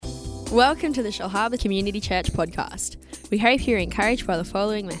Welcome to the Shellharbour Community Church podcast. We hope you're encouraged by the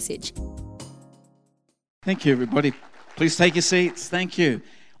following message. Thank you, everybody. Please take your seats. Thank you.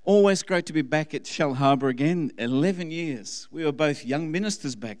 Always great to be back at Shellharbour again. 11 years. We were both young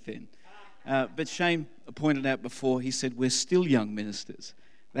ministers back then. But Shane pointed out before, he said, we're still young ministers.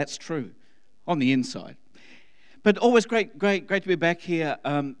 That's true, on the inside. But always great to be back here.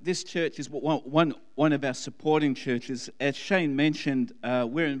 This church is one of our supporting churches. As Shane mentioned,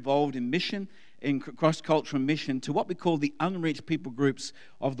 we're involved in mission, in cross-cultural mission to what we call the unreached people groups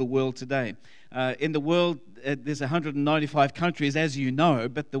of the world today. In the world, there's 195 countries, as you know,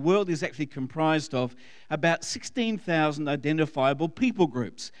 but the world is actually comprised of about 16,000 identifiable people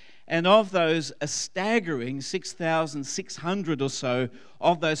groups. And of those, a staggering 6,600 or so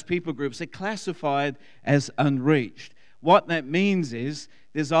of those people groups are classified as unreached. What that means is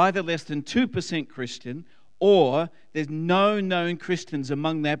there's either less than 2% Christian, or there's no known Christians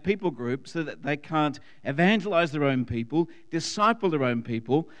among their people group, so that they can't evangelize their own people, disciple their own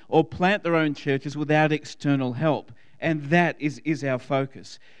people, or plant their own churches without external help. And that is our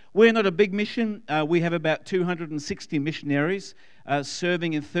focus. We're not a big mission. We have about 260 missionaries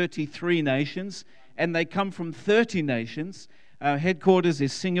serving in 33 nations, and they come from 30 nations. Our headquarters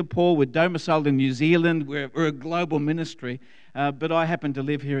is Singapore. We're domiciled in New Zealand. We're a global ministry, but I happen to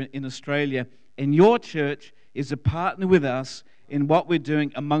live here in Australia. And your church is a partner with us in what we're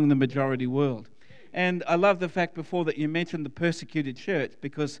doing among the majority world. And I love the fact before that you mentioned the persecuted church,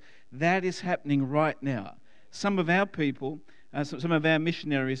 because that is happening right now. Some of our people, some of our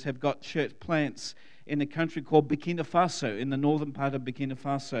missionaries have got church plants in a country called Burkina Faso, in the northern part of Burkina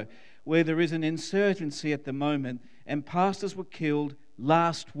Faso, where there is an insurgency at the moment, and pastors were killed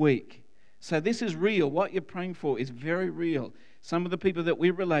last week. So this is real. What you're praying for is very real. Some of the people that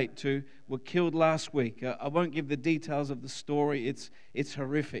we relate to were killed last week. I won't give the details of the story. It's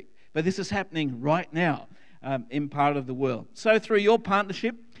horrific. But this is happening right now in part of the world. So through your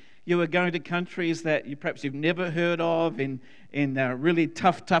partnership, you are going to countries that you've never heard of, in really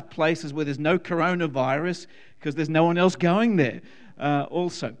tough places where there's no coronavirus, because there's no one else going there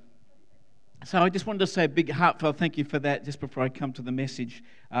also. So I just wanted to say a big heartfelt thank you for that just before I come to the message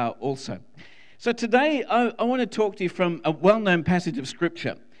also. So today I want to talk to you from a well-known passage of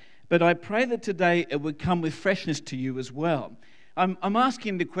Scripture, but I pray that today it would come with freshness to you as well. I'm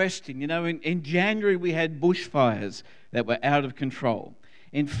asking the question, in January we had bushfires that were out of control.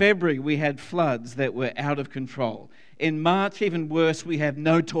 In February, we had floods that were out of control. In March, even worse, we have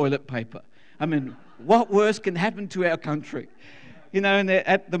no toilet paper. I mean, what worse can happen to our country? And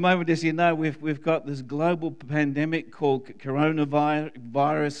at the moment, as you know, we've got this global pandemic called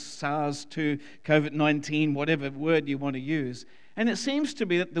coronavirus, SARS-2, COVID-19, whatever word you want to use. And it seems to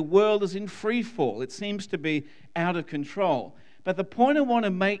be that the world is in free fall. It seems to be out of control. But the point I want to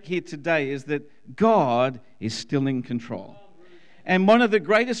make here today is that God is still in control. And one of the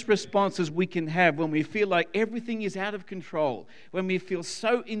greatest responses we can have when we feel like everything is out of control, when we feel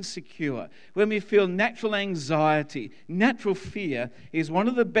so insecure, when we feel natural anxiety, natural fear, is one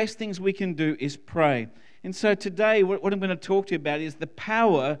of the best things we can do is pray. And so today, what I'm going to talk to you about is the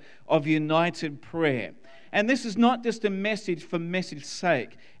power of united prayer. And this is not just a message for message's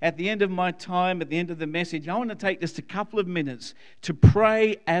sake. At the end of my time, at the end of the message, I want to take just a couple of minutes to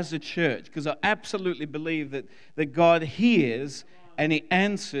pray as a church, because I absolutely believe that God hears and He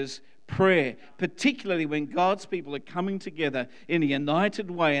answers prayer, particularly when God's people are coming together in a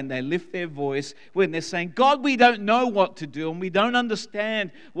united way and they lift their voice when they're saying, God, we don't know what to do and we don't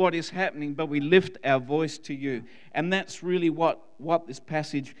understand what is happening, but we lift our voice to you. And that's really what this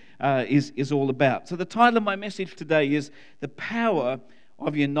passage is all about. So the title of my message today is The Power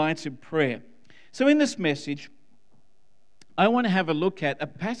of United Prayer. So in this message, I want to have a look at a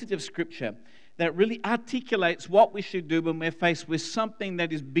passage of Scripture that really articulates what we should do when we're faced with something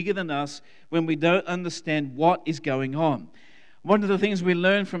that is bigger than us, when we don't understand what is going on. One of the things we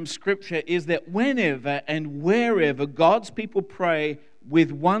learn from Scripture is that whenever and wherever God's people pray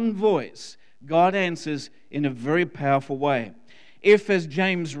with one voice, God answers in a very powerful way. If, as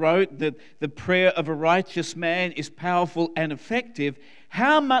James wrote, that the prayer of a righteous man is powerful and effective,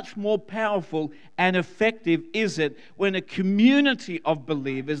 how much more powerful and effective is it when a community of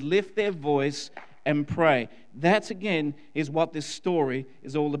believers lift their voice and pray? That, again, is what this story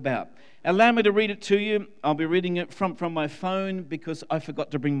is all about. Allow me to read it to you. I'll be reading it from my phone because I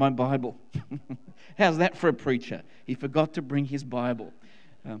forgot to bring my Bible. How's that for a preacher? He forgot to bring his Bible.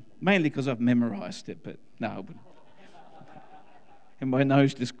 Mainly because I've memorized it, but no. And my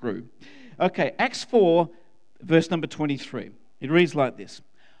nose just grew. Okay, Acts 4, verse number 23. It reads like this.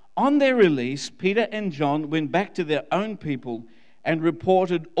 On their release, Peter and John went back to their own people and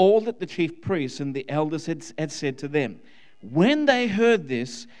reported all that the chief priests and the elders had said to them. When they heard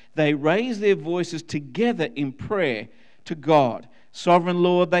this, they raised their voices together in prayer to God. Sovereign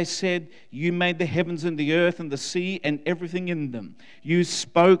Lord, they said, you made the heavens and the earth and the sea and everything in them. You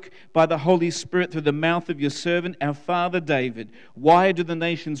spoke by the Holy Spirit through the mouth of your servant, our father David. Why do the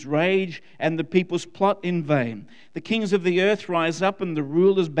nations rage and the peoples plot in vain? The kings of the earth rise up and the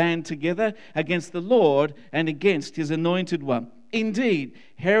rulers band together against the Lord and against his anointed one. Indeed,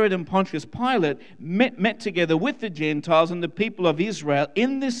 Herod and Pontius Pilate met together with the Gentiles and the people of Israel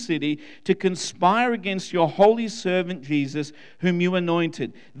in this city to conspire against your holy servant Jesus, whom you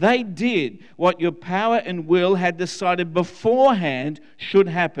anointed. They did what your power and will had decided beforehand should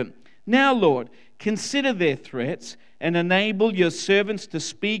happen. Now, Lord, consider their threats and enable your servants to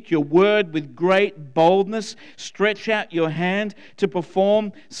speak your word with great boldness. Stretch out your hand to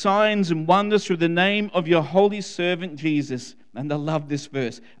perform signs and wonders through the name of your holy servant Jesus. And I love this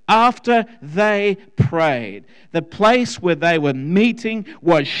verse. After they prayed, the place where they were meeting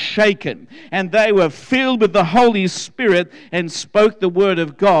was shaken, and they were filled with the Holy Spirit and spoke the word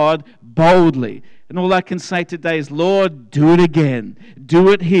of God boldly. And all I can say today is, Lord, do it again. Do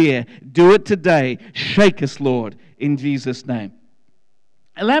it here. Do it today. Shake us, Lord, in Jesus' name.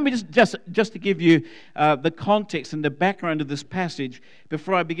 Allow me just to give you the context and the background of this passage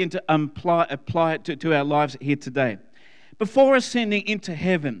before I begin to apply it to our lives here today. Before ascending into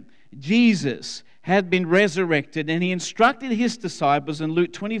heaven, Jesus had been resurrected, and he instructed his disciples in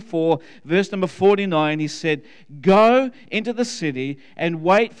Luke 24, verse number 49. He said, go into the city and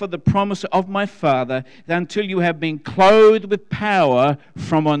wait for the promise of my Father until you have been clothed with power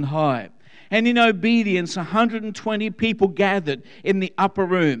from on high. And in obedience, 120 people gathered in the upper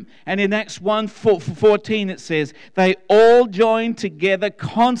room. And in Acts 1:14 it says, they all joined together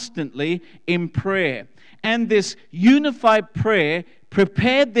constantly in prayer. And this unified prayer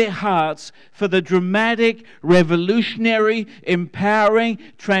prepared their hearts for the dramatic, revolutionary, empowering,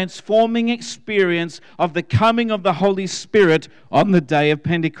 transforming experience of the coming of the Holy Spirit on the day of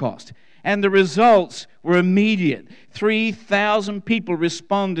Pentecost. And the results were immediate. 3,000 people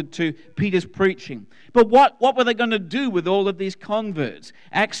responded to Peter's preaching. But what were they going to do with all of these converts?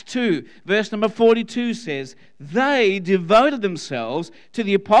 Acts 2, verse number 42 says, they devoted themselves to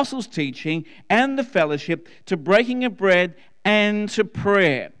the apostles' teaching and the fellowship, to breaking of bread and to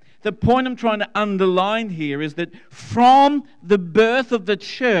prayer. The point I'm trying to underline here is that from the birth of the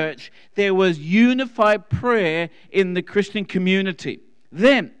church, there was unified prayer in the Christian community.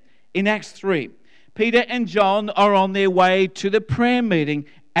 Then, in Acts 3, Peter and John are on their way to the prayer meeting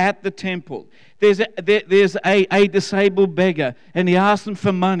at the temple. There's a disabled beggar, and he asked them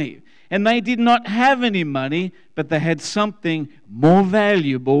for money. And they did not have any money, but they had something more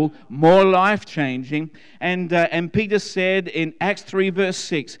valuable, more life-changing. And Peter said in Acts 3, verse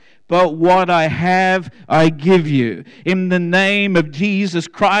 6, but what I have, I give you. In the name of Jesus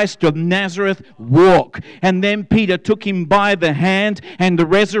Christ of Nazareth, walk. And then Peter took him by the hand, and the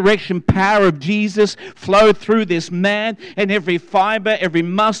resurrection power of Jesus flowed through this man, and every fiber, every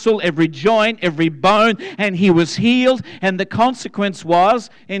muscle, every joint, every bone, and he was healed. And the consequence was,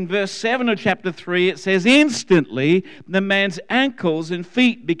 in verse 7 of chapter 3, it says, instantly the man's ankles and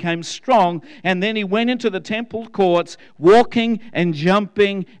feet became strong, and then he went into the temple courts, walking and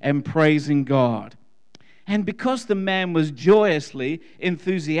jumping and praising God. And because the man was joyously,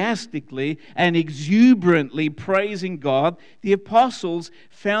 enthusiastically, and exuberantly praising God, the apostles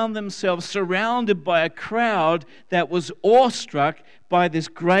found themselves surrounded by a crowd that was awestruck by this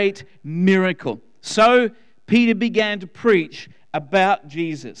great miracle. So Peter began to preach about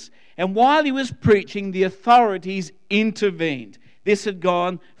Jesus. And while he was preaching, the authorities intervened. This had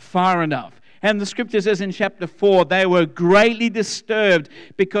gone far enough. And the scripture says in chapter 4, they were greatly disturbed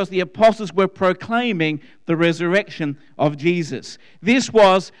because the apostles were proclaiming the resurrection of Jesus. This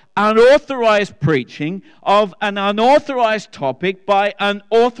was unauthorized preaching of an unauthorized topic by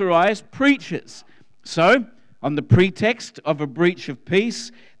unauthorized preachers. So, on the pretext of a breach of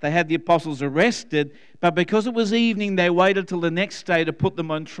peace, they had the apostles arrested, but because it was evening, they waited till the next day to put them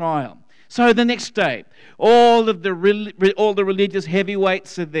on trial. So the next day, all the religious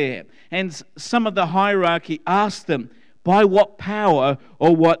heavyweights are there, and some of the hierarchy asked them, by what power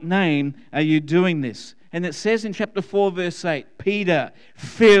or what name are you doing this? And it says in chapter 4, verse 8, Peter,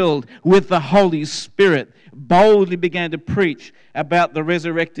 filled with the Holy Spirit, boldly began to preach about the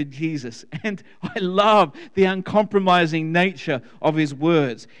resurrected Jesus. And I love the uncompromising nature of his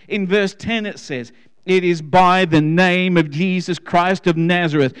words. In verse 10 it says, it is by the name of Jesus Christ of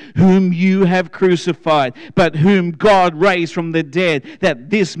Nazareth, whom you have crucified, but whom God raised from the dead, that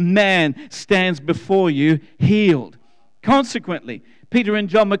this man stands before you healed. Consequently, Peter and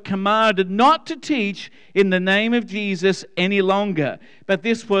John were commanded not to teach in the name of Jesus any longer. But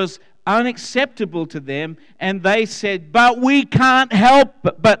this was unacceptable to them, and they said, but we can't help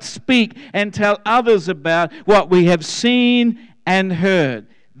but speak and tell others about what we have seen and heard.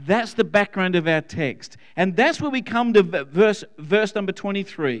 That's the background of our text. And that's where we come to verse number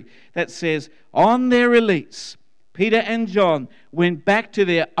 23 that says, on their release, Peter and John went back to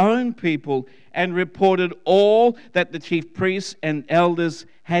their own people and reported all that the chief priests and elders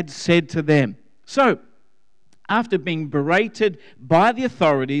had said to them. So, after being berated by the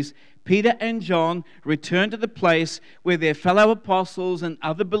authorities, Peter and John returned to the place where their fellow apostles and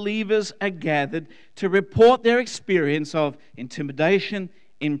other believers are gathered to report their experience of intimidation,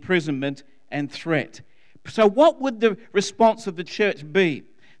 imprisonment, and threat. So what would the response of the church be?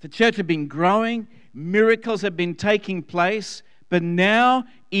 The church had been growing, miracles had been taking place, but now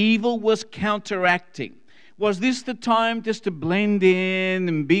evil was counteracting. Was this the time just to blend in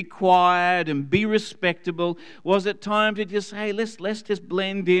and be quiet and be respectable? Was it time to just, hey, let's just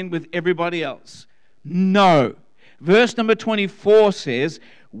blend in with everybody else? No. Verse number 24 says,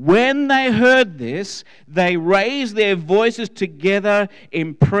 when they heard this, they raised their voices together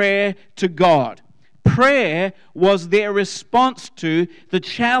in prayer to God. Prayer was their response to the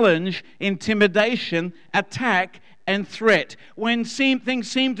challenge, intimidation, attack, and threat. When things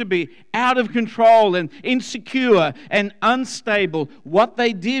seemed to be out of control and insecure and unstable, what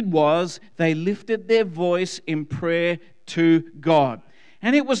they did was they lifted their voice in prayer to God.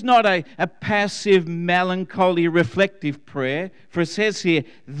 And it was not a passive, melancholy, reflective prayer, for it says here,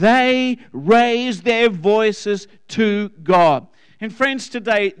 they raised their voices to God. And friends,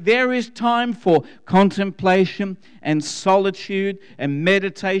 today there is time for contemplation and solitude and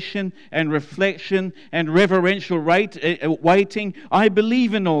meditation and reflection and reverential waiting. I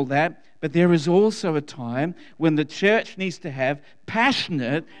believe in all that. But there is also a time when the church needs to have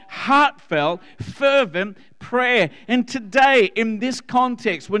passionate, heartfelt, fervent prayer. And today, in this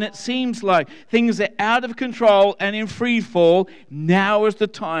context, when it seems like things are out of control and in free fall, now is the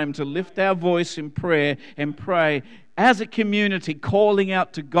time to lift our voice in prayer and pray as a community, calling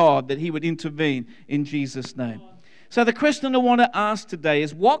out to God that He would intervene in Jesus' name. So the question I want to ask today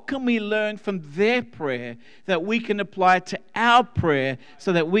is, what can we learn from their prayer that we can apply to our prayer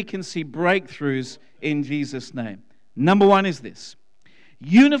so that we can see breakthroughs in Jesus' name? Number one is this: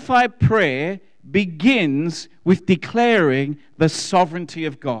 unified prayer begins with declaring the sovereignty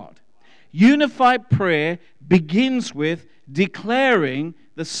of God. Unified prayer begins with declaring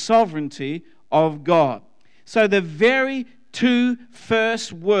the sovereignty of God. So the very two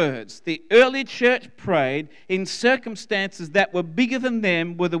first words the early church prayed in circumstances that were bigger than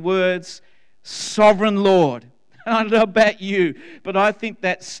them were the words, Sovereign Lord. I don't know about you, but I think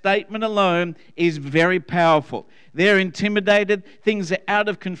that statement alone is very powerful. They're intimidated, things are out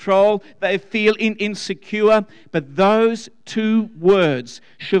of control, they feel insecure, but those two words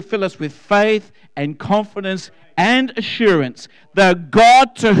should fill us with faith and confidence and assurance. The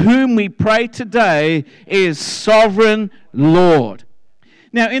God to whom we pray today is Sovereign Lord.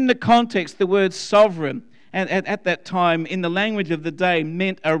 Now, in the context, the word sovereign, and at that time, in the language of the day,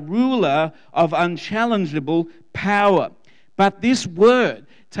 meant a ruler of unchallengeable power. But this word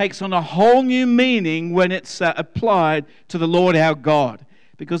takes on a whole new meaning when it's applied to the Lord our God.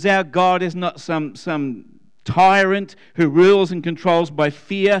 Because our God is not some tyrant who rules and controls by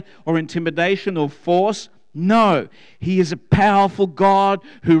fear or intimidation or force. No, He is a powerful God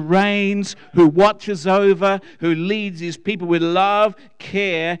who reigns, who watches over, who leads His people with love,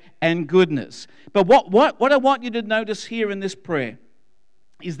 care, and goodness. But what I want you to notice here in this prayer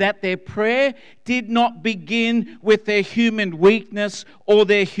is that their prayer did not begin with their human weakness or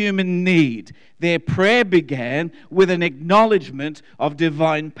their human need. Their prayer began with an acknowledgement of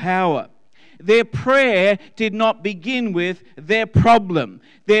divine power. Their prayer did not begin with their problem.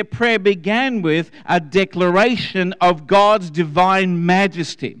 Their prayer began with a declaration of God's divine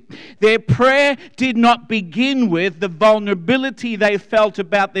majesty. Their prayer did not begin with the vulnerability they felt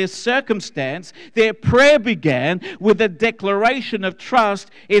about their circumstance. Their prayer began with a declaration of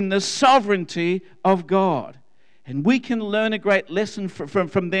trust in the sovereignty of God. And we can learn a great lesson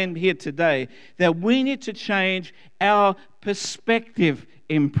from them here today, that we need to change our perspective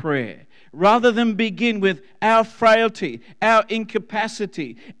in prayer. Rather than begin with our frailty, our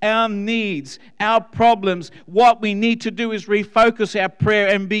incapacity, our needs, our problems, what we need to do is refocus our prayer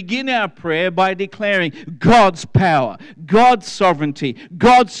and begin our prayer by declaring God's power, God's sovereignty,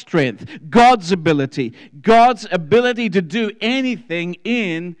 God's strength, God's ability to do anything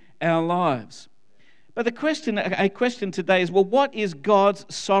in our lives. But a question today is, well, what is God's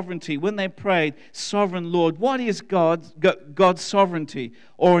sovereignty? When they prayed, Sovereign Lord, what is God's sovereignty?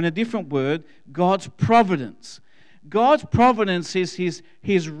 Or in a different word, God's providence. God's providence is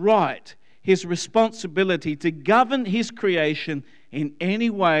His right, His responsibility to govern His creation in any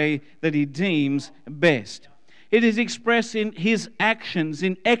way that He deems best. It is expressed in His actions,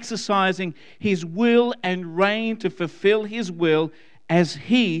 in exercising His will and reign to fulfill His will as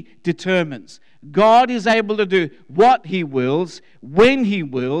He determines. God is able to do what He wills, when He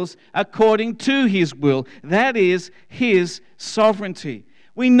wills, according to His will. That is His sovereignty.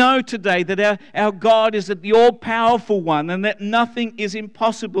 We know today that our God is the all-powerful one, and that nothing is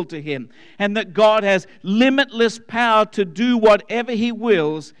impossible to Him, and that God has limitless power to do whatever He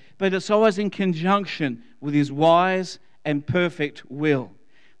wills, but it's always in conjunction with His wise and perfect will.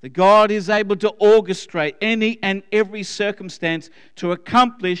 That God is able to orchestrate any and every circumstance to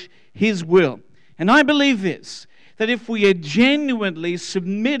accomplish His will. And I believe this, that if we are genuinely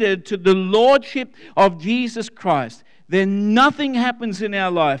submitted to the Lordship of Jesus Christ, then nothing happens in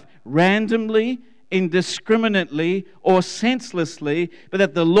our life randomly, indiscriminately, or senselessly, but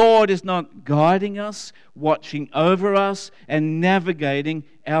that the Lord is not guiding us, watching over us, and navigating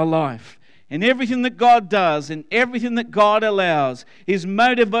our life. And everything that God does and everything that God allows is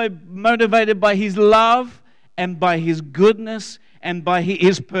motivated by His love and by His goodness and by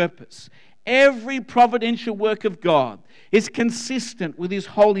His purpose. Every providential work of God is consistent with His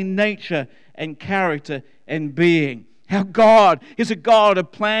holy nature and character and being. Our God is a God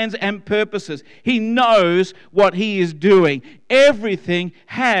of plans and purposes. He knows what He is doing. Everything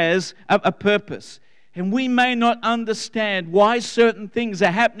has a purpose. And we may not understand why certain things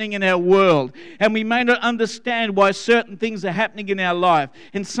are happening in our world. And we may not understand why certain things are happening in our life.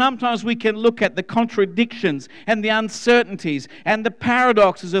 And sometimes we can look at the contradictions and the uncertainties and the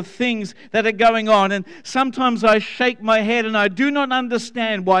paradoxes of things that are going on. And sometimes I shake my head and I do not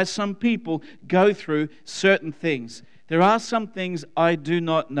understand why some people go through certain things. There are some things I do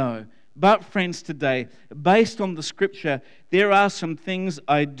not know. But friends, today, based on the Scripture, there are some things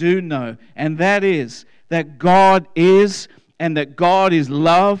I do know, and that is that God is, and that God is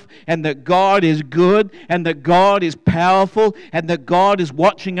love, and that God is good, and that God is powerful, and that God is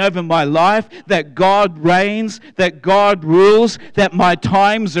watching over my life, that God reigns, that God rules, that my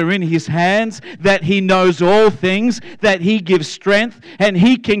times are in His hands, that He knows all things, that He gives strength, and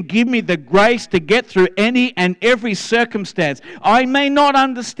He can give me the grace to get through any and every circumstance. I may not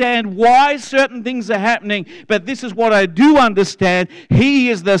understand why certain things are happening, but this is what I do understand. He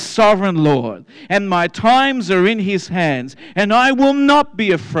is the sovereign Lord, and my times are in His hands. And I will not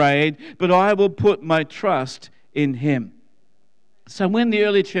be afraid, but I will put my trust in Him. So when the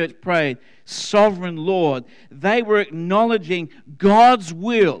early church prayed, Sovereign Lord, they were acknowledging God's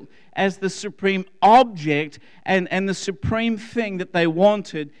will as the supreme object and the supreme thing that they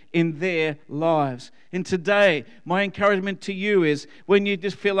wanted in their lives. And today, my encouragement to you is when you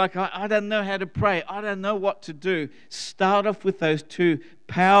just feel like, I don't know how to pray, I don't know what to do, start off with those two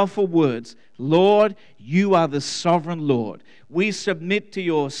powerful words. Lord, you are the sovereign Lord. We submit to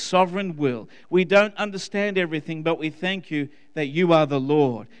your sovereign will. We don't understand everything, but we thank you that you are the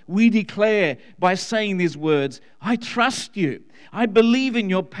Lord. We declare by saying these words, I trust you. I believe in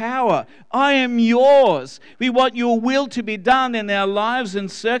your power. I am yours. We want your will to be done in our lives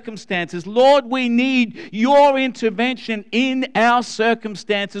and circumstances. Lord, we need your intervention in our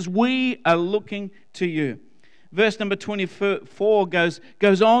circumstances. We are looking to you. Verse number 24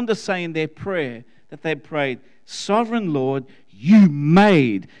 goes on to say in their prayer that they prayed, Sovereign Lord, you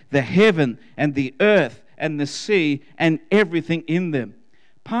made the heaven and the earth and the sea and everything in them.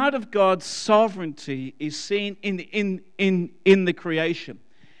 Part of God's sovereignty is seen in the creation.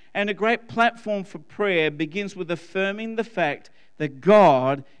 And a great platform for prayer begins with affirming the fact that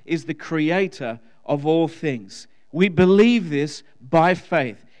God is the creator of all things. We believe this by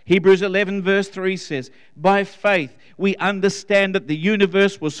faith. Hebrews 11 verse 3 says, by faith we understand that the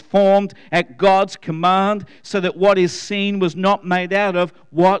universe was formed at God's command, so that what is seen was not made out of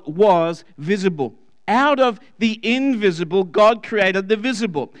what was visible. Out of the invisible, God created the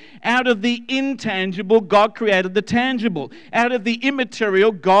visible. Out of the intangible, God created the tangible. Out of the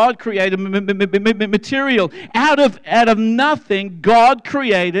immaterial, God created material. Out of nothing, God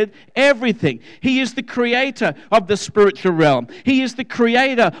created everything. He is the creator of the spiritual realm. He is the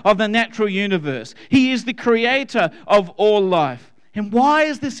creator of the natural universe. He is the creator of all life. And why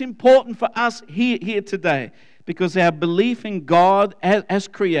is this important for us here today? Because our belief in God as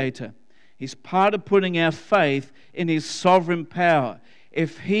creator is part of putting our faith in His sovereign power.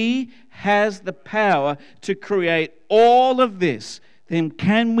 If He has the power to create all of this, then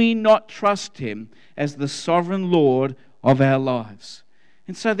can we not trust him as the sovereign Lord of our lives?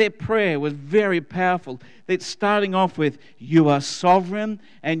 And so their prayer was very powerful. It's starting off with, you are sovereign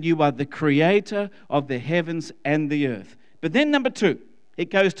and you are the creator of the heavens and the earth. But then number 2, it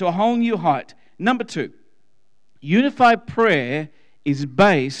goes to a whole new height. Number 2, unified prayer is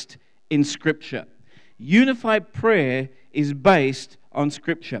based in Scripture. Unified prayer is based on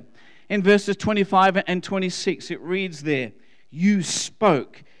Scripture. In verses 25 and 26, it reads there, you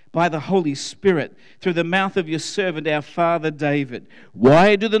spoke by the Holy Spirit through the mouth of your servant, our father David.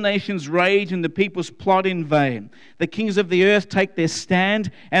 Why do the nations rage and the peoples plot in vain? The kings of the earth take their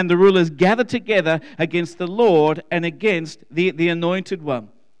stand, and the rulers gather together against the Lord and against the Anointed One.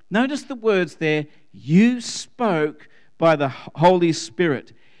 Notice the words there, you spoke by the Holy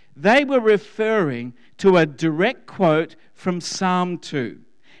Spirit. They were referring to a direct quote from Psalm 2.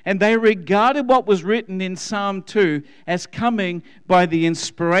 And they regarded what was written in Psalm 2 as coming by the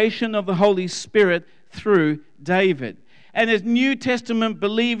inspiration of the Holy Spirit through David. And as New Testament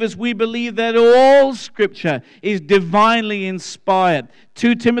believers, we believe that all Scripture is divinely inspired.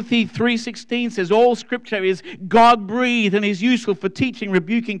 2 Timothy 3:16 says all Scripture is God-breathed and is useful for teaching,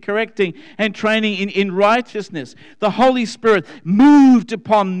 rebuking, correcting, and training in righteousness. The Holy Spirit moved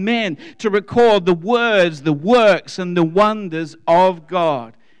upon men to record the words, the works, and the wonders of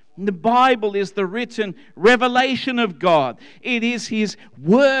God. The Bible is the written revelation of God. It is His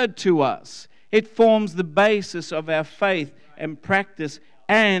Word to us. It forms the basis of our faith and practice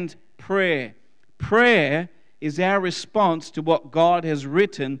and prayer. Prayer is our response to what God has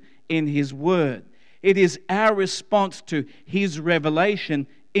written in His Word. It is our response to His revelation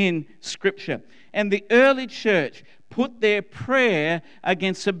in Scripture. And the early church put their prayer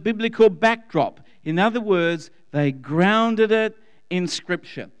against a biblical backdrop. In other words, they grounded it in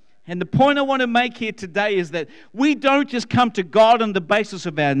Scripture. And the point I want to make here today is that we don't just come to God on the basis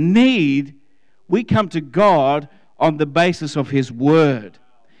of our need, we come to God on the basis of His Word.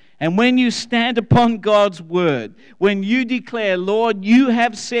 And when you stand upon God's Word, when you declare, Lord, you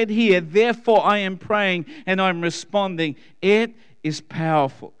have said here, therefore I am praying and I'm responding, it is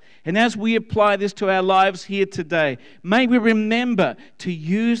powerful. And as we apply this to our lives here today, may we remember to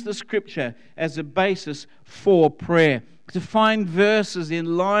use the Scripture as a basis for prayer. To find verses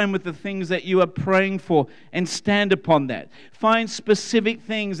in line with the things that you are praying for and stand upon that. Find specific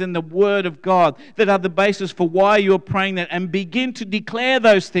things in the Word of God that are the basis for why you're praying that and begin to declare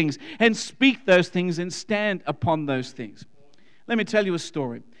those things and speak those things and stand upon those things. Let me tell you a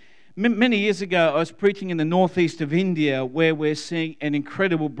story. Many years ago, I was preaching in the northeast of India where we're seeing an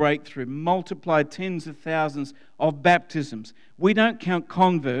incredible breakthrough, multiplied tens of thousands of baptisms. We don't count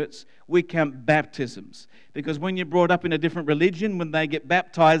converts, we count baptisms. Because when you're brought up in a different religion, when they get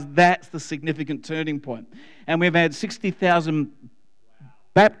baptized, that's the significant turning point. And we've had 60,000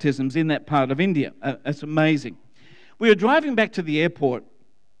 baptisms in that part of India. It's amazing. We were driving back to the airport,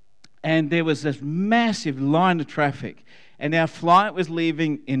 and there was this massive line of traffic. And our flight was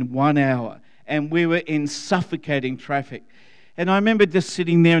leaving in 1 hour. And we were in suffocating traffic. And I remember just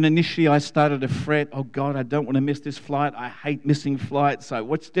sitting there, and initially I started to fret, oh God, I don't want to miss this flight. I hate missing flights.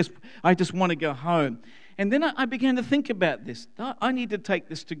 So I just want to go home. And then I began to think about this. I need to take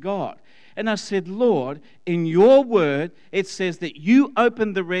this to God. And I said, Lord, in your word, it says that you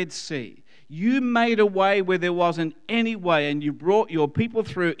opened the Red Sea. You made a way where there wasn't any way, and you brought your people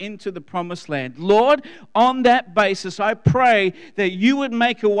through into the promised land. Lord, on that basis, I pray that you would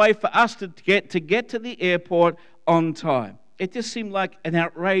make a way for us to get to the airport on time. It just seemed like an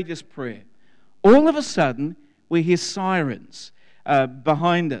outrageous prayer. All of a sudden, we hear sirens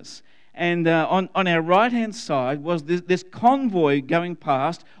behind us. And on our right-hand side was this convoy going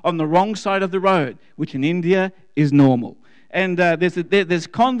past on the wrong side of the road, which in India is normal. And there's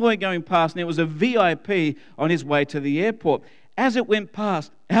convoy going past, and it was a VIP on his way to the airport. As it went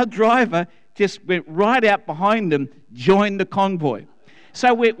past, our driver just went right out behind them, joined the convoy.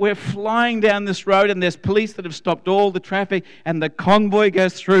 So we're flying down this road, and there's police that have stopped all the traffic, and the convoy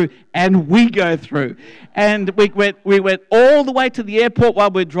goes through, and we go through. And we went all the way to the airport.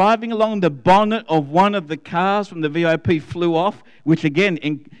 While we're driving along, the bonnet of one of the cars from the VIP flew off, which again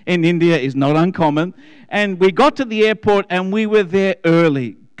in India is not uncommon. And we got to the airport, and we were there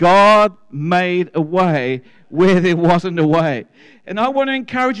early. God made a way where there wasn't a way. And I want to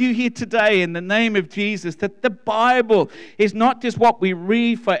encourage you here today in the name of Jesus that the Bible is not just what we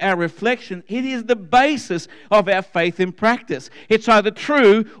read for our reflection. It is the basis of our faith in practice. It's either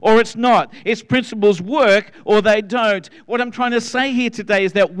true or it's not. Its principles work or they don't. What I'm trying to say here today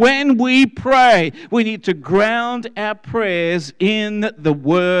is that when we pray, we need to ground our prayers in the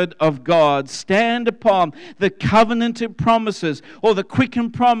Word of God. Stand upon the covenanted promises or the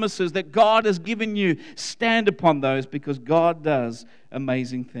quickened promises that God has given you. Stand upon those because God does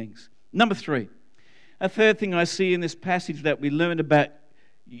amazing things. Number 3, a third thing I see in this passage that we learned about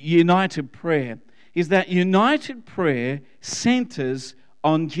united prayer is that united prayer centers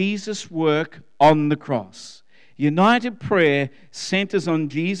on Jesus' work on the cross. United prayer centers on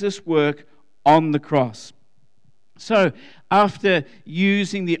Jesus' work on the cross. So, after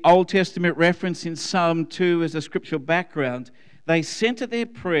using the Old Testament reference in Psalm 2 as a scriptural background, they center their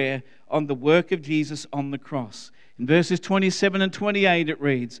prayer on the work of Jesus on the cross. In verses 27 and 28 it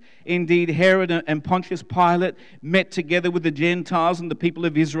reads, "Indeed, Herod and Pontius Pilate met together with the Gentiles and the people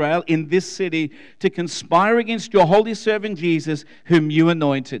of Israel in this city to conspire against your holy servant Jesus, whom you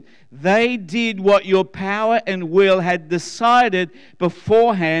anointed. They did what your power and will had decided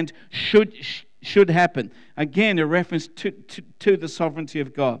beforehand should happen." Again, a reference to the sovereignty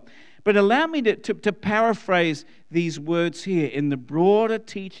of God. But allow me to paraphrase these words here in the broader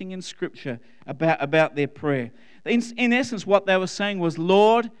teaching in Scripture about their prayer. In essence, what they were saying was,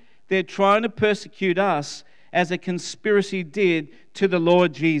 Lord, they're trying to persecute us as a conspiracy did to the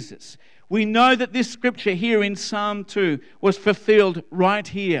Lord Jesus. We know that this scripture here in Psalm 2 was fulfilled right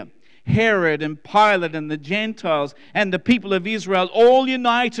here. Herod and Pilate and the Gentiles and the people of Israel all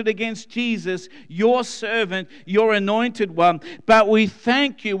united against Jesus, your servant, your anointed one. But we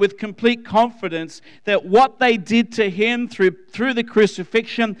thank you with complete confidence that what they did to him through the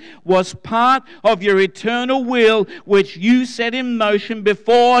crucifixion was part of your eternal will, which you set in motion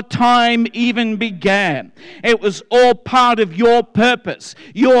before time even began. It was all part of your purpose,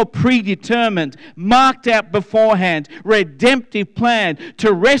 your predetermined, marked out beforehand, redemptive plan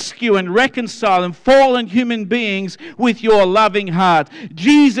to rescue and reconcile and fallen human beings with your loving heart.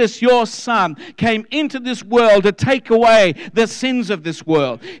 Jesus, your Son, came into this world to take away the sins of this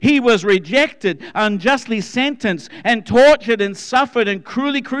world. He was rejected, unjustly sentenced, and tortured and suffered and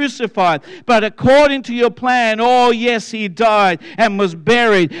cruelly crucified. But according to your plan, oh yes, he died and was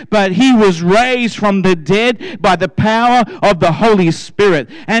buried, but he was raised from the dead by the power of the Holy Spirit.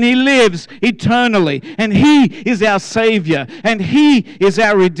 And he lives eternally. And he is our Savior. And he is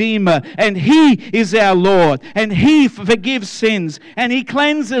our Redeemer. And he is our Lord. And he forgives sins. And he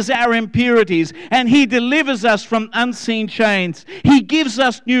cleanses our impurities. And he delivers us from unseen chains. He gives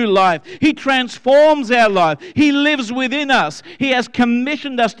us new life. He transforms our life. He lives within us. He has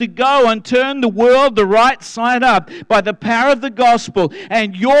commissioned us to go and turn the world the right side up by the power of the gospel.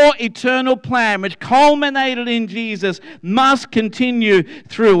 And your eternal plan, which culminated in Jesus, must continue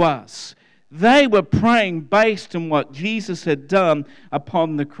through us. They were praying based on what Jesus had done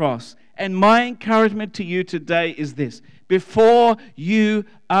upon the cross. And my encouragement to you today is this: before you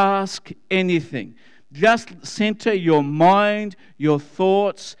ask anything, just center your mind, your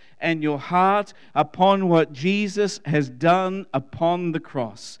thoughts, and your heart upon what Jesus has done upon the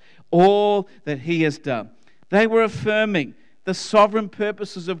cross, all that he has done. They were affirming the sovereign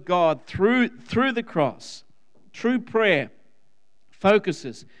purposes of God through the cross. True prayer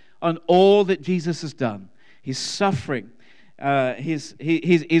focuses on all that Jesus has done: his suffering,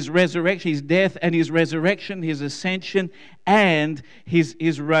 his resurrection, his death and his resurrection, his ascension, and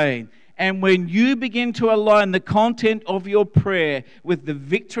his reign. And when you begin to align the content of your prayer with the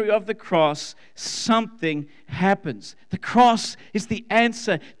victory of the cross, something happens. The cross is the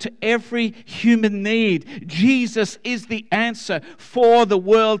answer to every human need. Jesus is the answer for the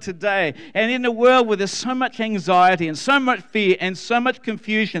world today. And in a world where there's so much anxiety and so much fear and so much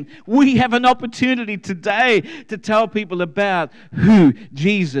confusion, we have an opportunity today to tell people about who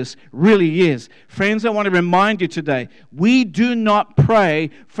Jesus really is. Friends, I want to remind you today, we do not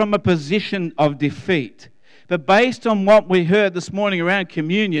pray from a position of defeat. But based on what we heard this morning around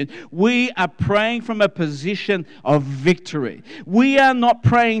communion, we are praying from a position of victory. We are not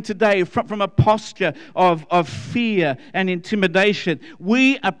praying today from a posture of fear and intimidation.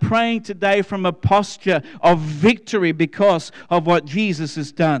 We are praying today from a posture of victory because of what Jesus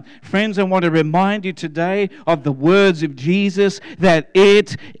has done. Friends, I want to remind you today of the words of Jesus that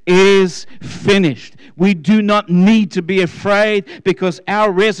it is finished. We do not need to be afraid because our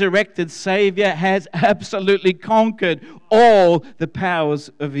resurrected Savior has absolutely conquered all the powers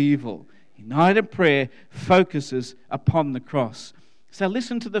of evil. United prayer focuses upon the cross. So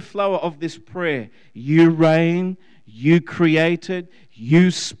listen to the flow of this prayer. You reign, you created, you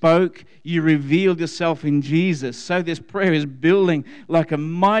spoke, you revealed yourself in Jesus. So this prayer is building like a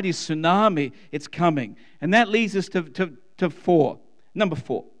mighty tsunami. It's coming. And that leads us to four. Number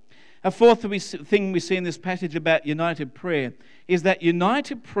four. A fourth thing we see in this passage about united prayer is that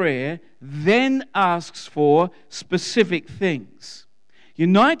united prayer then asks for specific things.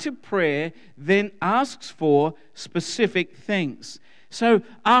 United prayer then asks for specific things. So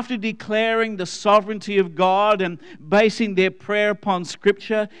after declaring the sovereignty of God and basing their prayer upon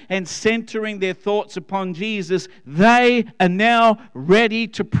Scripture and centering their thoughts upon Jesus, they are now ready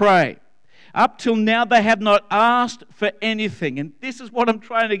to pray. Up till now, they have not asked for anything. And this is what I'm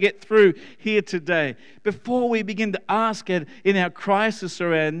trying to get through here today. Before we begin to ask it in our crisis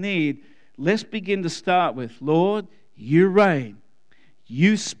or our need, let's begin to start with, Lord, you reign.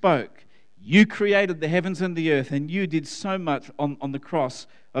 You spoke. You created the heavens and the earth, and you did so much on the cross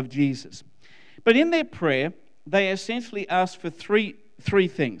of Jesus. But in their prayer, they essentially asked for three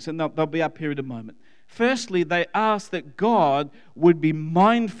things, and they'll be up here in a moment. Firstly, they asked that God would be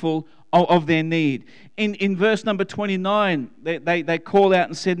mindful of their need. In verse number 29, they call out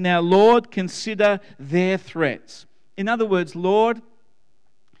and said, now, Lord, consider their threats. In other words, Lord,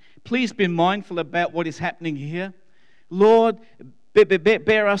 please be mindful about what is happening here. Lord,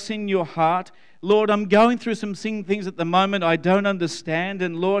 bear us in your heart. Lord, I'm going through some things at the moment I don't understand,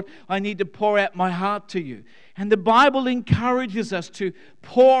 and Lord, I need to pour out my heart to you. And the Bible encourages us to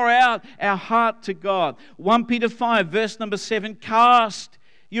pour out our heart to God. 1 Peter 5, verse number 7, cast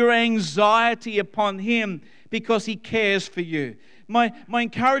your anxiety upon Him because He cares for you. My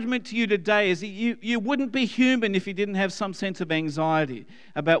encouragement to you today is that you wouldn't be human if you didn't have some sense of anxiety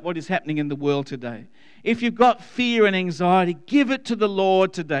about what is happening in the world today. If you've got fear and anxiety, give it to the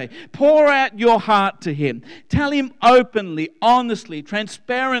Lord today. Pour out your heart to Him. Tell Him openly, honestly,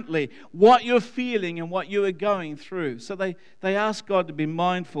 transparently what you're feeling and what you are going through. So they ask God to be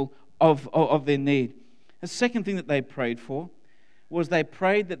mindful of their need. The second thing that they prayed for was they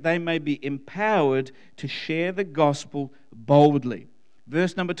prayed that they may be empowered to share the gospel boldly.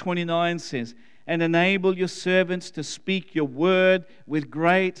 Verse number 29 says, and enable your servants to speak your word with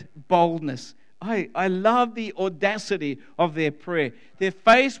great boldness. I love the audacity of their prayer. They're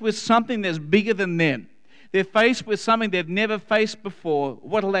faced with something that's bigger than them. They're faced with something they've never faced before.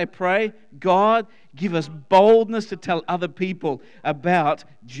 What do they pray? God, give us boldness to tell other people about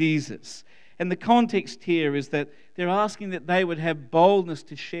Jesus. And the context here is that they're asking that they would have boldness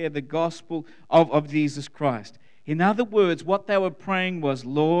to share the gospel of Jesus Christ. In other words, what they were praying was,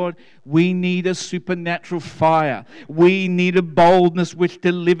 Lord, we need a supernatural fire. We need a boldness which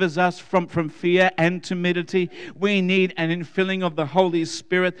delivers us from fear and timidity. We need an infilling of the Holy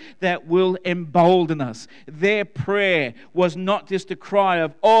Spirit that will embolden us. Their prayer was not just a cry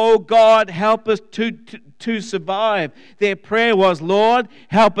of, oh God, help us to survive. Their prayer was, Lord,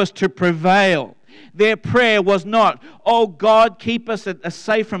 help us to prevail. Their prayer was not, oh God, keep us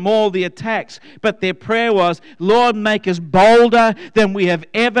safe from all the attacks. But their prayer was, Lord, make us bolder than we have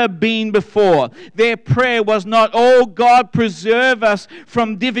ever been before. Their prayer was not, oh God, preserve us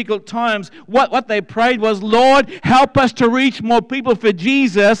from difficult times. What they prayed was, Lord, help us to reach more people for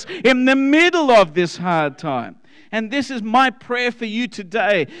Jesus in the middle of this hard time. And this is my prayer for you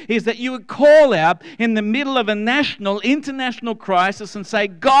today, is that you would call out in the middle of a national, international crisis and say,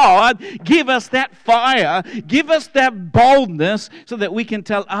 God, give us that fire, give us that boldness so that we can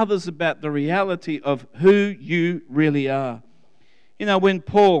tell others about the reality of who you really are. You know, when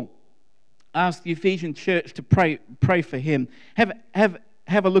Paul asked the Ephesian church to pray for him, have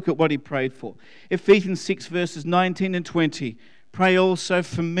a look at what he prayed for. Ephesians 6 verses 19 and 20. Pray also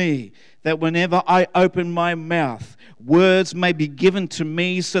for me, that whenever I open my mouth, words may be given to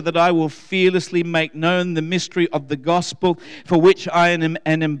me, so that I will fearlessly make known the mystery of the gospel, for which I am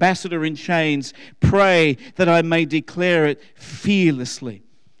an ambassador in chains. Pray that I may declare it fearlessly.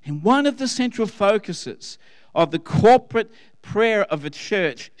 And one of the central focuses of the corporate prayer of a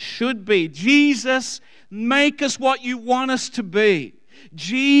church should be, Jesus, make us what you want us to be.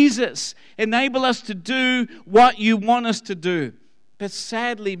 Jesus, enable us to do what you want us to do. But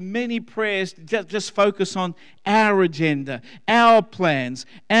sadly, many prayers just focus on our agenda, our plans,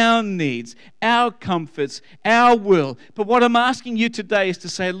 our needs, our comforts, our will. But what I'm asking you today is to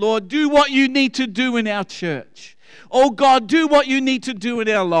say, Lord, do what you need to do in our church. Oh God, do what you need to do in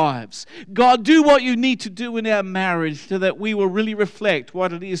our lives. God, do what you need to do in our marriage so that we will really reflect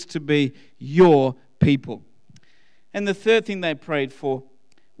what it is to be your people. And the third thing they prayed for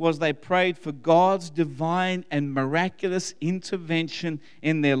was they prayed for God's divine and miraculous intervention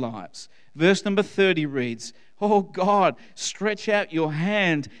in their lives. Verse number 30 reads, Oh God, stretch out your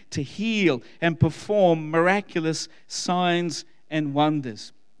hand to heal and perform miraculous signs and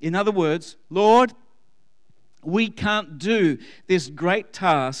wonders. In other words, Lord, we can't do this great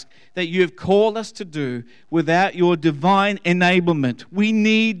task that you have called us to do without your divine enablement. We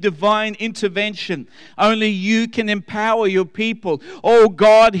need divine intervention. Only you can empower your people. Oh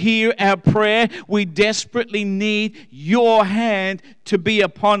God, hear our prayer. We desperately need your hand to be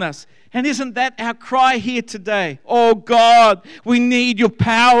upon us. And isn't that our cry here today? Oh God, we need your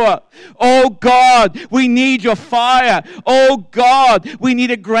power. Oh God, we need your fire. Oh God, we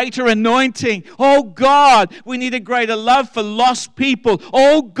need a greater anointing. Oh God, we need a greater love for lost people.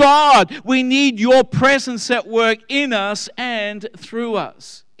 Oh God, we need your presence at work in us and through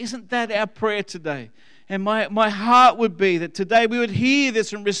us. Isn't that our prayer today? And my heart would be that today we would hear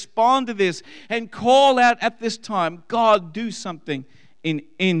this and respond to this and call out at this time, God, do something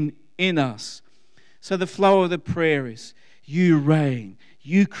in us. So the flow of the prayer is, you reign,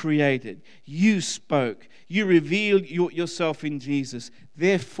 you created, you spoke, you revealed yourself in Jesus.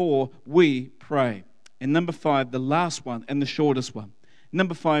 Therefore, we pray. And number 5, the last one and the shortest one.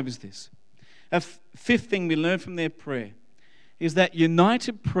 Number 5 is this. A fifth thing we learn from their prayer is that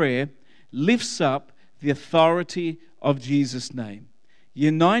united prayer lifts up the authority of Jesus' name.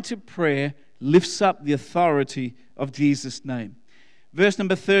 United prayer lifts up the authority of Jesus' name. Verse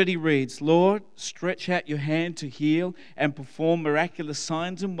number 30 reads, Lord, stretch out your hand to heal and perform miraculous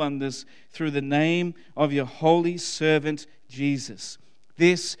signs and wonders through the name of your holy servant Jesus.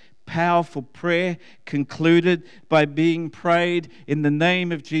 This powerful prayer concluded by being prayed in the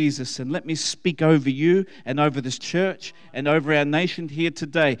name of Jesus. And let me speak over you and over this church and over our nation here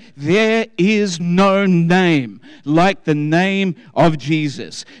today. There is no name like the name of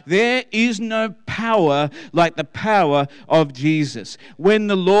Jesus. There is no power like the power of Jesus. When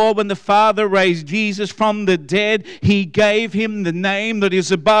the Father raised Jesus from the dead, He gave Him the name that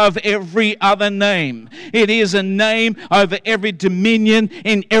is above every other name. It is a name over every dominion,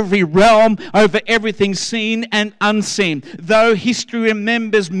 in every realm, over everything seen and unseen. Though history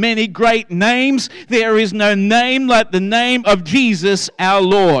remembers many great names, there is no name like the name of Jesus our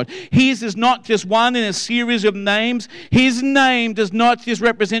Lord. His is not just one in a series of names. His name does not just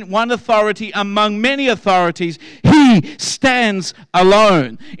represent one authority among many authorities. He stands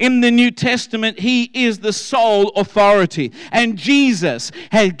alone. In the New Testament, He is the sole authority. And Jesus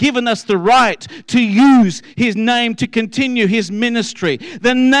has given us the right to use His name to continue His ministry.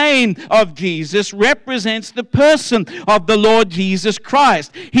 The name of Jesus represents the person of the Lord Jesus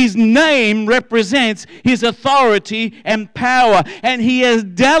Christ. His name represents His authority and power, and He has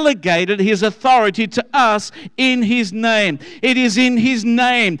delegated His authority to us in His name. It is in His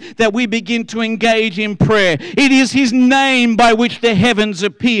name that we begin to engage in prayer. It is His name by which the heavens are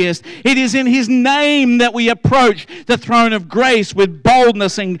pierced. It is in His name that we approach the throne of grace with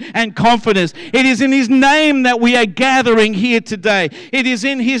boldness and confidence. It is in His name that we are gathering here today. It is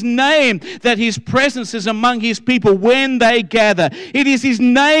in His name that His presence is among His people when they gather. It is His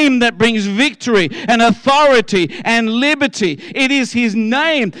name that brings victory and authority and liberty. It is His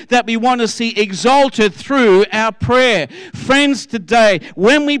name that we want to see exalted through our prayer. Friends, today,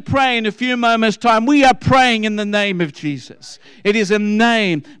 when we pray in a few moments' time, we are praying in the name of Jesus. It is a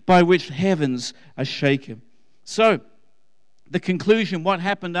name by which heavens are shaken. So, the conclusion, what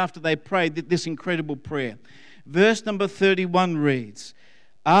happened after they prayed this incredible prayer. Verse number 31 reads,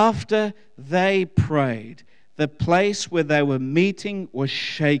 after they prayed, the place where they were meeting was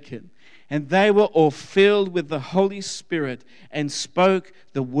shaken, and they were all filled with the Holy Spirit and spoke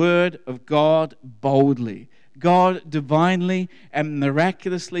the word of God boldly. God divinely and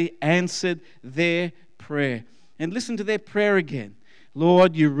miraculously answered their prayer. And listen to their prayer again.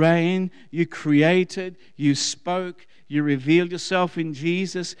 Lord, you reign, you created, you spoke, you revealed yourself in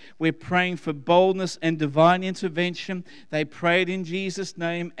Jesus. We're praying for boldness and divine intervention. They prayed in Jesus'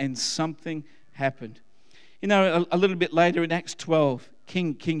 name and something happened. You know, a little bit later in Acts 12,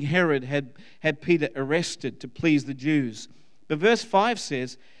 King Herod had Peter arrested to please the Jews. But verse 5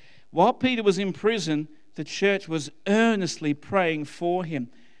 says, while Peter was in prison, the church was earnestly praying for him.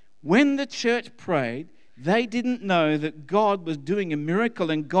 When the church prayed, they didn't know that God was doing a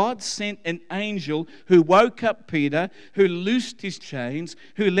miracle, and God sent an angel who woke up Peter, who loosed his chains,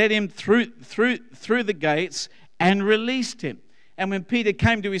 who led him through the gates and released him. And when Peter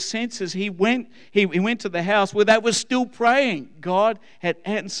came to his senses, he went to the house where they were still praying. God had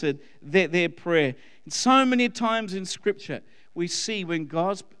answered their prayer. And so many times in Scripture, we see when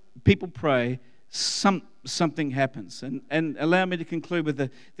God's people pray, something happens. And allow me to conclude with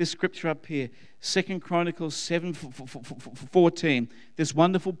this scripture up here, 2 Chronicles 7:14. This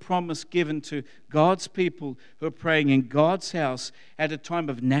wonderful promise given to God's people who are praying in God's house at a time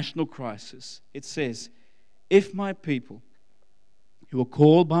of national crisis. It says, if my people who are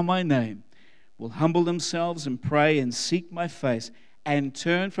called by my name will humble themselves and pray and seek my face and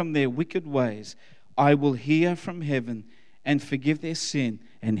turn from their wicked ways, I will hear from heaven and forgive their sin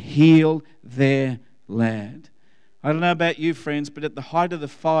and heal their land. I don't know about you, friends, but at the height of the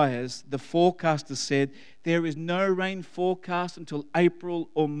fires, the forecaster said there is no rain forecast until April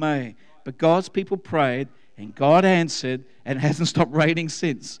or May. But God's people prayed and God answered, and it hasn't stopped raining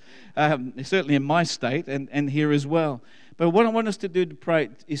since. Certainly in my state and here as well. But what I want us to do to pray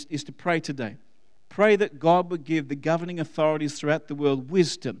is to pray today. Pray that God would give the governing authorities throughout the world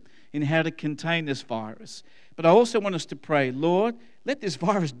visdom in how to contain this virus. But I also want us to pray, Lord, let this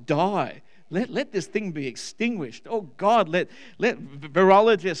virus die. Let this thing be extinguished. Oh God, let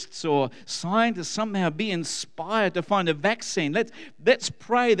virologists or scientists somehow be inspired to find a vaccine. Let's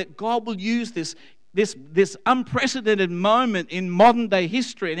pray that God will use this unprecedented moment in modern day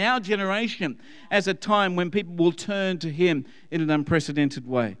history, in our generation, as a time when people will turn to Him in an unprecedented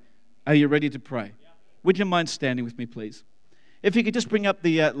way. Are you ready to pray? Would you mind standing with me, please? If you could just bring up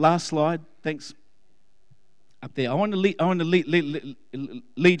the last slide. Thanks. Up there. I want to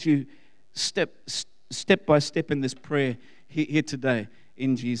lead you step by step in this prayer here today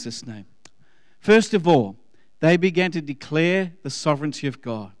in Jesus' name. First of all, they began to declare the sovereignty of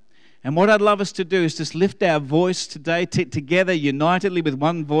God. And what I'd love us to do is just lift our voice today together unitedly with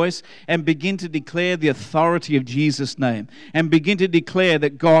one voice and begin to declare the authority of Jesus' name and begin to declare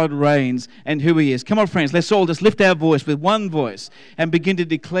that God reigns and who He is. Come on, friends, let's all just lift our voice with one voice and begin to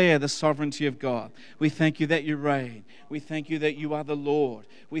declare the sovereignty of God. We thank You that You reign. We thank You that You are the Lord.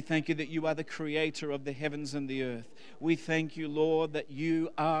 We thank You that You are the creator of the heavens and the earth. We thank You, Lord, that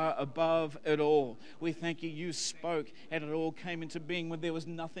You are above it all. We thank You, You spoke and it all came into being. When there was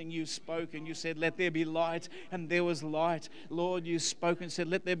nothing, You spoke and You said, let there be light, and there was light. Lord, You spoke and said,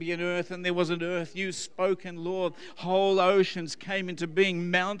 let there be an earth, and there was an earth. You spoke, and Lord, whole oceans came into being,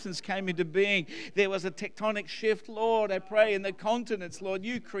 mountains came into being. There was a tectonic shift, Lord, I pray, in the continents, Lord.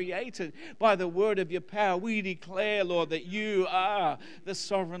 You created by the word of Your power. We declare, Lord, that You are the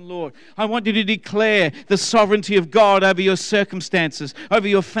sovereign Lord. I want You to declare the sovereignty of God over your circumstances, over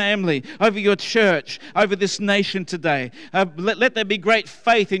your family, over your church, over this nation today. Let there be great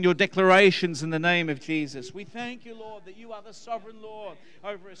faith in your declarations in the name of Jesus. We thank You, Lord, that You are the sovereign Lord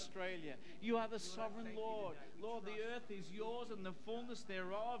over Australia. You are the sovereign Lord. Lord, the earth is Yours and the fullness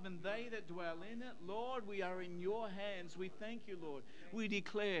thereof, and they that dwell in it. Lord, we are in Your hands. We thank You, Lord. We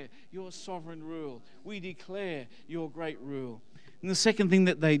declare Your sovereign rule. We declare Your great rule. And the second thing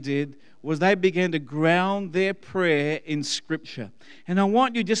that they did was they began to ground their prayer in Scripture. And I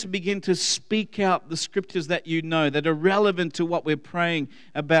want you just to begin to speak out the Scriptures that you know, that are relevant to what we're praying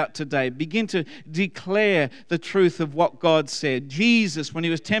about today. Begin to declare the truth of what God said. Jesus, when He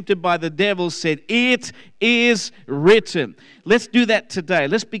was tempted by the devil, said, "It is written." Let's do that today.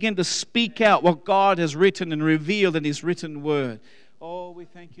 Let's begin to speak out what God has written and revealed in His written word. Oh, we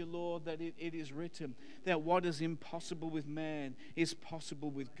thank You, Lord, that it is written that what is impossible with man is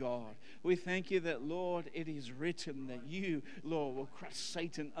possible with God. We thank You that, Lord, it is written that You, Lord, will crush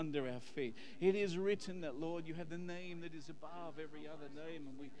Satan under our feet. It is written that, Lord, You have the name that is above every other name,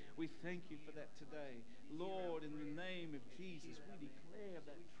 and we thank You for that today. Lord, in the name of Jesus, we declare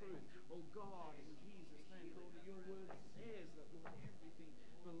that truth. Oh, God, in Jesus' name, Lord, that Your word says that, Lord, everything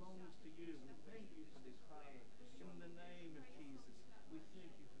belongs to You. We thank You for this, Father, in the name of Jesus. We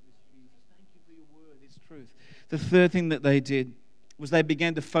thank You for this, Jesus. Thank You for Your word, its truth. The third thing that they did was they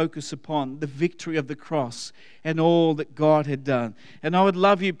began to focus upon the victory of the cross and all that God had done. And I would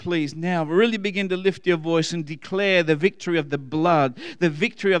love you, please, now really begin to lift your voice and declare the victory of the blood, the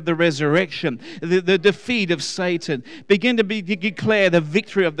victory of the resurrection, the defeat of Satan. Begin to declare the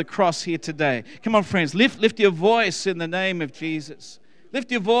victory of the cross here today. Come on, friends, lift your voice in the name of Jesus. Lift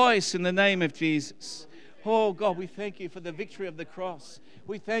your voice in the name of Jesus. Oh, God, we thank You for the victory of the cross.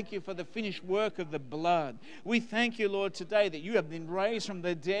 We thank You for the finished work of the blood. We thank You, Lord, today that You have been raised from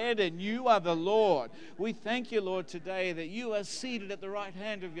the dead and You are the Lord. We thank You, Lord, today that You are seated at the right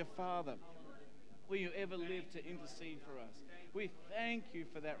hand of Your Father. Will You ever live to intercede for us? We thank You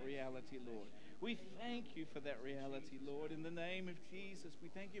for that reality, Lord. We thank You for that reality, Lord. In the name of Jesus, we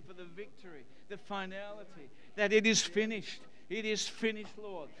thank You for the victory, the finality, that it is finished. It is finished,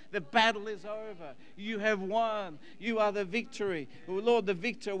 Lord. The battle is over. You have won. You are the victory. Oh, Lord, the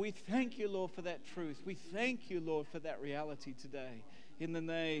victor. We thank You, Lord, for that truth. We thank You, Lord, for that reality today. In the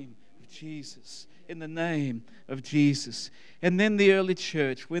name of Jesus. In the name of Jesus. And then the early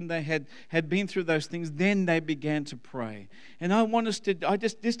church, when they had been through those things, then they began to pray. And I want us to,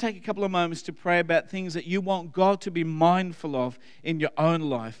 just take a couple of moments to pray about things that you want God to be mindful of in your own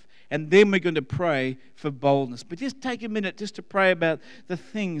life. And then we're going to pray for boldness. But just take a minute just to pray about the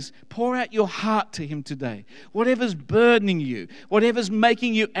things. Pour out your heart to Him today. Whatever's burdening you, whatever's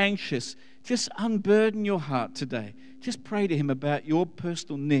making you anxious, just unburden your heart today. Just pray to Him about your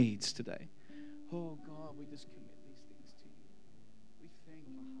personal needs today. Oh God, we just commit these things to You. We thank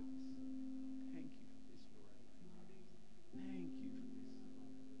You for this. Thank You for this word. Thank You for this.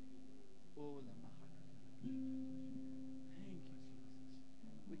 Oh, la mahaka. Thank You,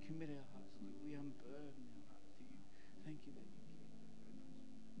 Jesus. We commit our hearts to You. We unburden our heart to You. Thank You that You care.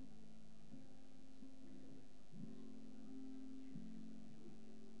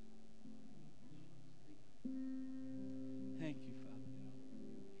 Thank You, Father.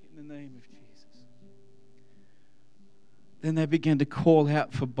 In the name of Jesus. Then they began to call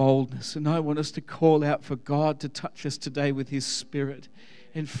out for boldness. And I want us to call out for God to touch us today with His Spirit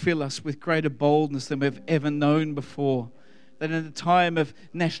and fill us with greater boldness than we've ever known before. That in a time of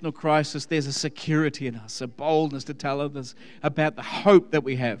national crisis, there's a security in us, a boldness to tell others about the hope that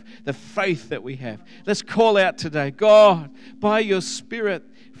we have, the faith that we have. Let's call out today, God, by Your Spirit,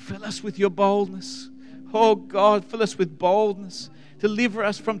 fill us with Your boldness. Oh God, fill us with boldness. Deliver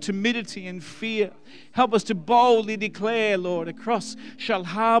us from timidity and fear. Help us to boldly declare, Lord, across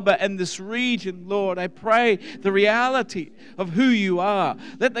Shellharbour and this region, Lord, I pray the reality of who You are.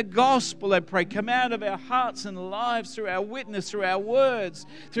 Let the gospel, I pray, come out of our hearts and lives through our witness, through our words,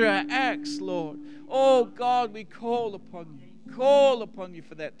 through our acts, Lord. Oh, God, we call upon You. Call upon You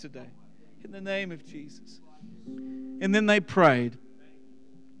for that today. In the name of Jesus. And then they prayed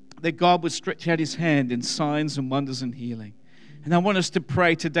that God would stretch out His hand in signs and wonders and healing. And I want us to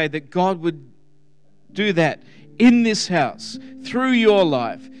pray today that God would do that in this house, through your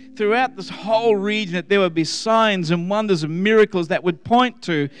life, throughout this whole region, that there would be signs and wonders and miracles that would point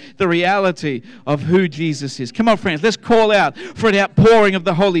to the reality of who Jesus is. Come on, friends, let's call out for an outpouring of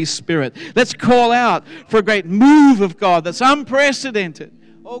the Holy Spirit. Let's call out for a great move of God that's unprecedented.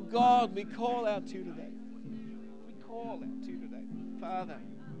 Oh God, we call out to You today. We call out to You today. Father,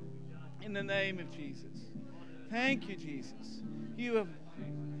 in the name of Jesus. Thank You, Jesus. You have.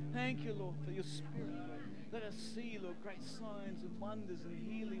 Thank You, Lord, for Your Spirit, Lord. Let us see, Lord, great signs and wonders and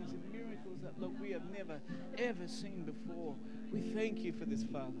healings and miracles that, Lord, we have never, ever seen before. We thank You for this,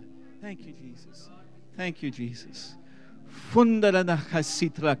 Father. Thank You, Jesus. Thank You, Jesus.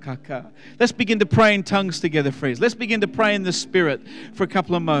 Let's begin to pray in tongues together, friends. Let's begin to pray in the Spirit for a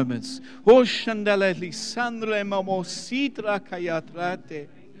couple of moments.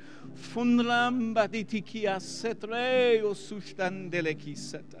 Funram baditikia setre o sustandele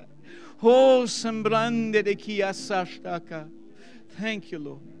kisata. Oh, sembrande de kia sashtaka. Thank You,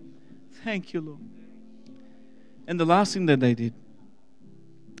 Lord. Thank You, Lord. And the last thing that they did,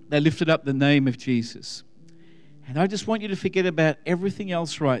 they lifted up the name of Jesus. And I just want you to forget about everything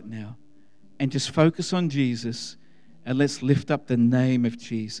else right now and just focus on Jesus, and let's lift up the name of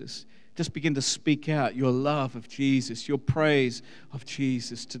Jesus. Just begin to speak out your love of Jesus, your praise of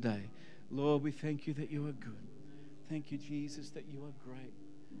Jesus today. Lord, we thank You that You are good. Thank You, Jesus, that You are great.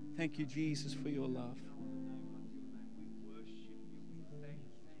 Thank You, Jesus, for Your love. We worship You. We thank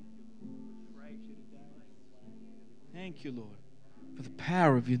You. We praise You today. Thank You, Lord, for the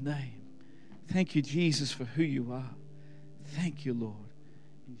power of Your name. Thank You, Jesus, for who You are. Thank You, Lord.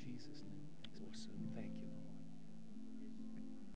 In Jesus'